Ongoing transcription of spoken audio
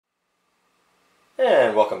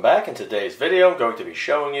And welcome back. In today's video I'm going to be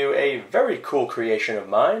showing you a very cool creation of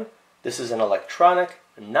mine. This is an electronic,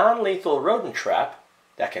 non-lethal rodent trap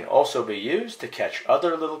that can also be used to catch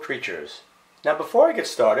other little creatures. Now before I get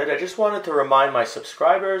started, I just wanted to remind my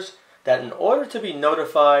subscribers that in order to be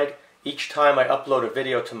notified each time I upload a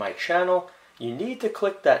video to my channel, you need to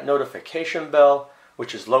click that notification bell,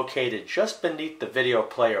 which is located just beneath the video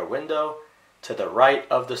player window to the right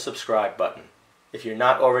of the subscribe button. If you're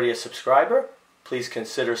not already a subscriber, please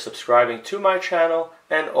consider subscribing to my channel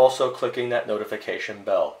and also clicking that notification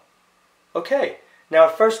bell. Okay, now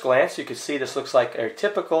at first glance you can see this looks like a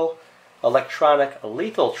typical electronic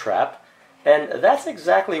lethal trap, and that's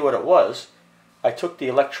exactly what it was. I took the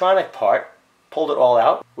electronic part, pulled it all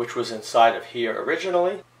out, which was inside of here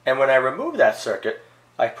originally, and when I removed that circuit,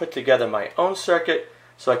 I put together my own circuit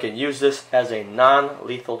so I can use this as a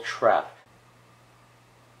non-lethal trap.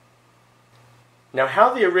 Now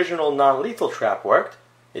how the original non-lethal trap worked,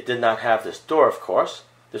 it did not have this door, of course.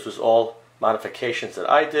 This was all modifications that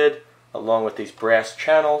I did, along with these brass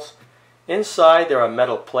channels. Inside there are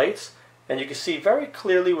metal plates, and you can see very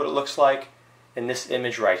clearly what it looks like in this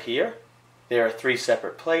image right here. There are 3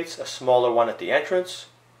 separate plates, a smaller one at the entrance,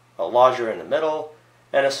 a larger in the middle,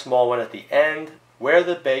 and a small one at the end where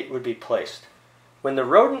the bait would be placed. When the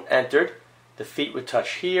rodent entered, the feet would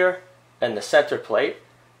touch here and the center plate,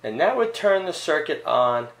 and that would turn the circuit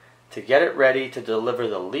on to get it ready to deliver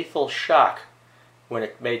the lethal shock when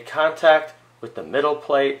it made contact with the middle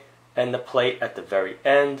plate and the plate at the very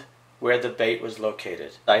end where the bait was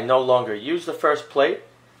located. I no longer use the first plate,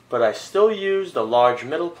 but I still use the large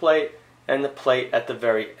middle plate and the plate at the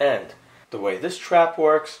very end. The way this trap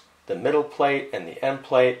works, the middle plate and the end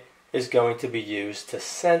plate is going to be used to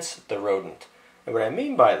sense the rodent. And what I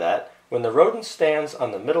mean by that, when the rodent stands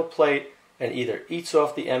on the middle plate and either eats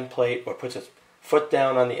off the end plate or puts its foot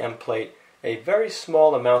down on the end plate, a very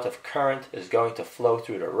small amount of current is going to flow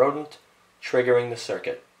through the rodent, triggering the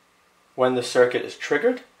circuit. When the circuit is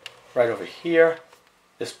triggered, right over here,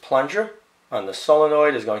 this plunger on the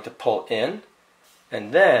solenoid is going to pull in,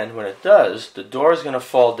 and then when it does, the door is going to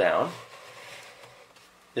fall down.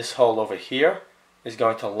 This hole over here is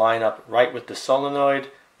going to line up right with the solenoid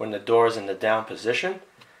when the door is in the down position,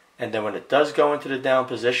 and then when it does go into the down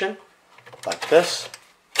position, like this,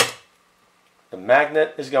 the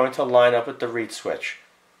magnet is going to line up with the reed switch.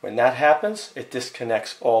 When that happens, it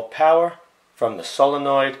disconnects all power from the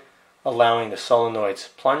solenoid, allowing the solenoid's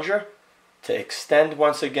plunger to extend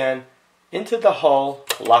once again into the hole,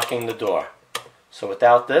 locking the door. So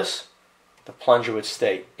without this, the plunger would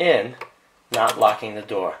stay in, not locking the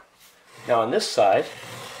door. Now on this side,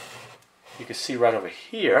 you can see right over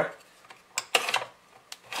here,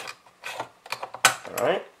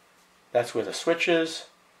 alright, that's where the switch is.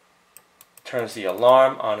 Turns the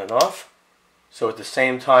alarm on and off. So at the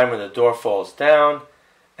same time when the door falls down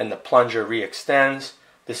and the plunger re-extends,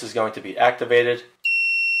 this is going to be activated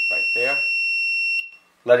right there,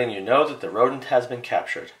 letting you know that the rodent has been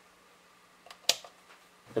captured.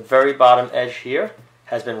 The very bottom edge here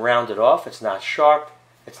has been rounded off. It's not sharp.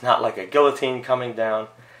 It's not like a guillotine coming down.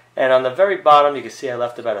 And on the very bottom you can see I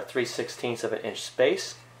left about a 3/16 of an inch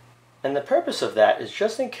space. And the purpose of that is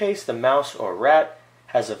just in case the mouse or rat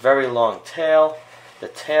has a very long tail, the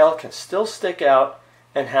tail can still stick out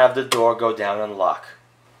and have the door go down and lock.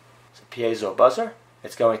 It's a piezo buzzer.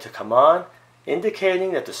 It's going to come on,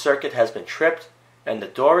 indicating that the circuit has been tripped and the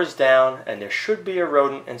door is down and there should be a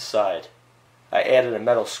rodent inside. I added a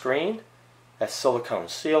metal screen, that silicone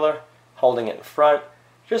sealer, holding it in front,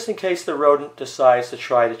 just in case the rodent decides to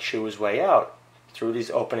try to chew his way out through these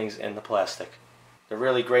openings in the plastic. The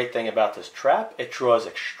really great thing about this trap, it draws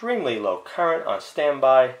extremely low current on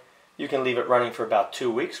standby. You can leave it running for about 2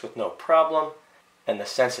 weeks with no problem, and the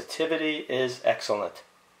sensitivity is excellent.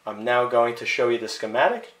 I'm now going to show you the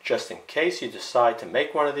schematic, just in case you decide to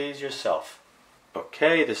make one of these yourself.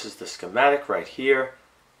 Okay, this is the schematic right here.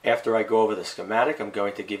 After I go over the schematic, I'm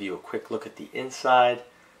going to give you a quick look at the inside,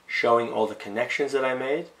 showing all the connections that I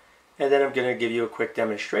made, and then I'm going to give you a quick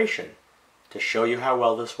demonstration to show you how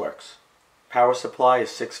well this works. Power supply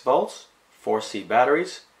is 6 volts, 4C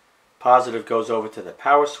batteries. Positive goes over to the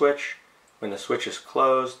power switch. When the switch is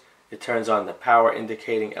closed, it turns on the power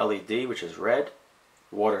indicating LED, which is red,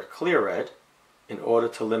 water clear red. In order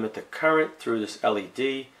to limit the current through this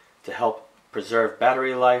LED to help preserve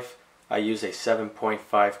battery life, I use a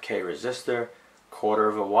 7.5K resistor, 1/4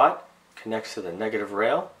 of a watt, connects to the negative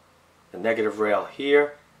rail. The negative rail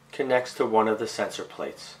here connects to one of the sensor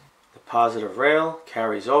plates. The positive rail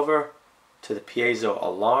carries over to the piezo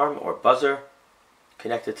alarm or buzzer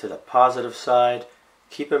connected to the positive side.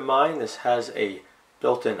 Keep in mind this has a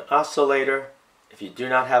built-in oscillator If you do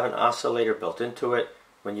not have an oscillator built into it,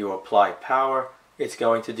 when you apply power, it's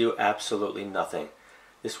going to do absolutely nothing.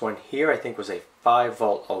 This one here I think was a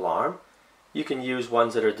 5-volt alarm. You can use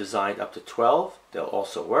ones that are designed up to 12. They'll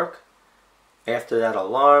also work. After that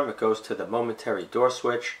alarm, it goes to the momentary door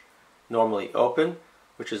switch, normally open,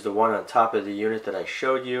 which is the one on top of the unit that I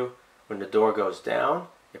showed you. When the door goes down,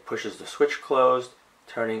 it pushes the switch closed,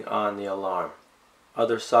 turning on the alarm.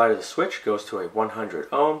 Other side of the switch goes to a 100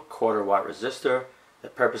 ohm quarter watt resistor. The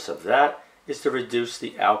purpose of that is to reduce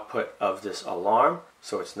the output of this alarm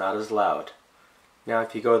so it's not as loud. Now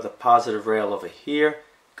if you go to the positive rail over here,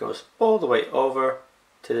 it goes all the way over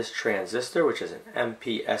to this transistor, which is an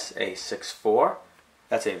MPSA64.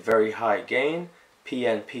 That's a very high gain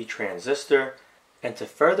PNP transistor, and to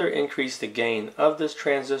further increase the gain of this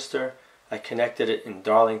transistor, I connected it in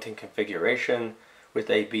Darlington configuration with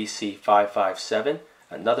a BC557,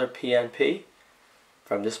 another PNP.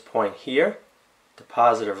 From this point here, the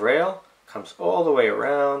positive rail comes all the way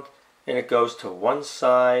around and it goes to one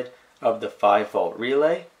side of the 5-volt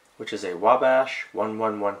relay, which is a Wabash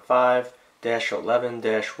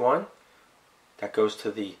 1115-11-1. That goes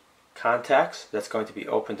to the contacts. That's going to be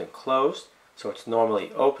opened and closed. So it's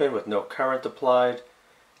normally open with no current applied.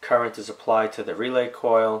 Current is applied to the relay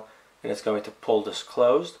coil and it's going to pull this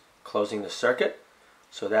closed, closing the circuit.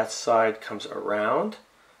 So that side comes around,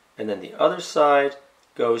 and then the other side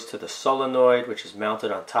goes to the solenoid, which is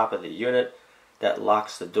mounted on top of the unit, that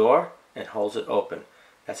locks the door and holds it open.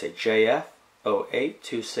 That's a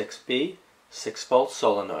JF0826B 6-volt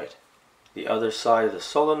solenoid. The other side of the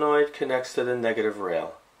solenoid connects to the negative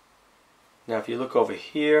rail. Now if you look over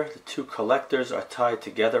here, the two collectors are tied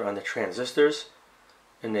together on the transistors,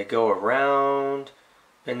 and they go around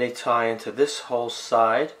and they tie into this whole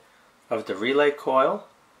side of the relay coil.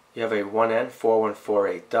 You have a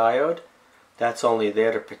 1N4148 diode. That's only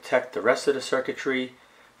there to protect the rest of the circuitry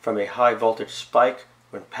from a high voltage spike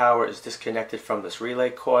when power is disconnected from this relay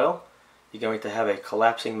coil. You're going to have a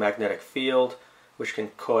collapsing magnetic field which can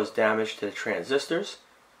cause damage to the transistors.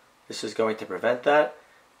 This is going to prevent that.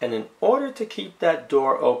 And in order to keep that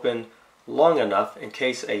door open long enough in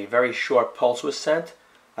case a very short pulse was sent,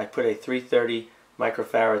 I put a 330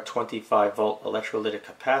 microfarad 25 volt electrolytic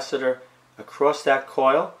capacitor across that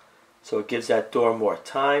coil, so it gives that door more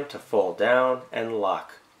time to fall down and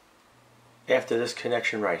lock. After this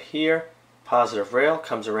connection right here, positive rail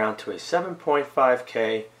comes around to a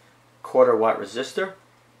 7.5K quarter watt resistor,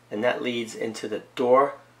 and that leads into the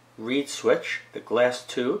door reed switch, the glass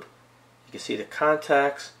tube. You can see the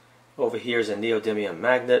contacts. Over here is a neodymium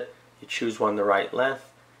magnet. You choose one the right length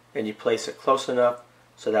and you place it close enough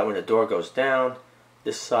so that when the door goes down,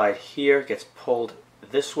 this side here gets pulled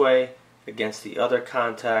this way against the other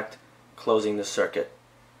contact, closing the circuit.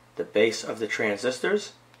 The base of the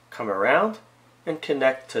transistors come around and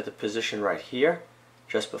connect to the position right here,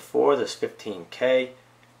 just before this 15K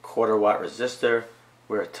quarter watt resistor,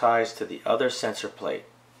 where it ties to the other sensor plate.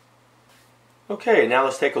 Okay, now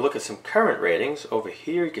let's take a look at some current ratings. Over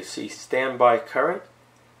here you can see standby current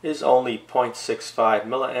is only 0.65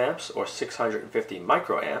 milliamps or 650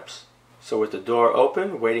 microamps. So with the door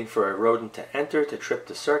open, waiting for a rodent to enter to trip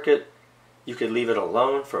the circuit, you could leave it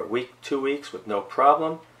alone for a week, 2 weeks with no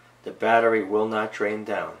problem. The battery will not drain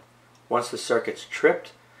down. Once the circuit's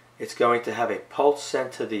tripped, it's going to have a pulse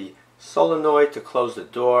sent to the solenoid to close the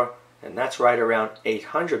door, and that's right around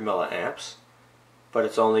 800 milliamps, but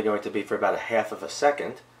it's only going to be for about a half of a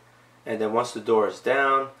second. And then once the door is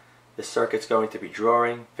down, the circuit's going to be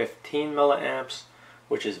drawing 15 milliamps,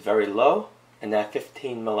 which is very low, and that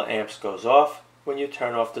 15 milliamps goes off when you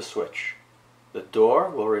turn off the switch. The door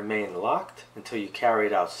will remain locked until you carry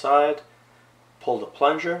it outside, pull the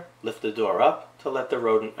plunger, lift the door up to let the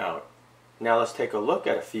rodent out. Now let's take a look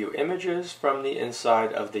at a few images from the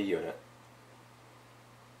inside of the unit.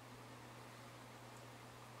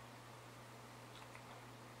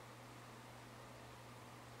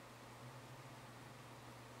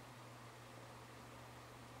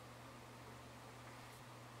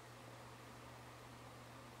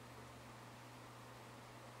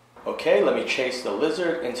 Okay, let me chase the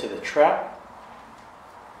lizard into the trap.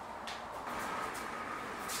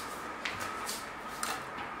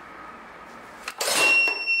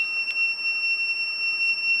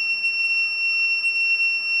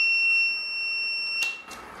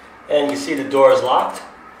 And you see the door is locked.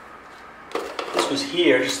 This was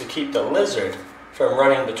here just to keep the lizard from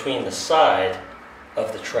running between the side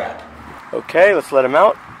of the trap. Okay, let's let him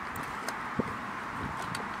out.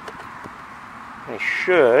 He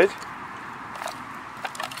should.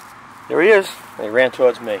 There he is. He ran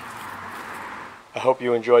towards me. I hope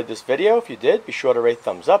you enjoyed this video. If you did, be sure to rate,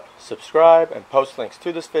 thumbs up, subscribe, and post links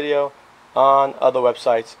to this video on other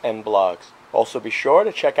websites and blogs. Also be sure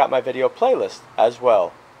to check out my video playlist as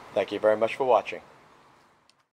well. Thank you very much for watching.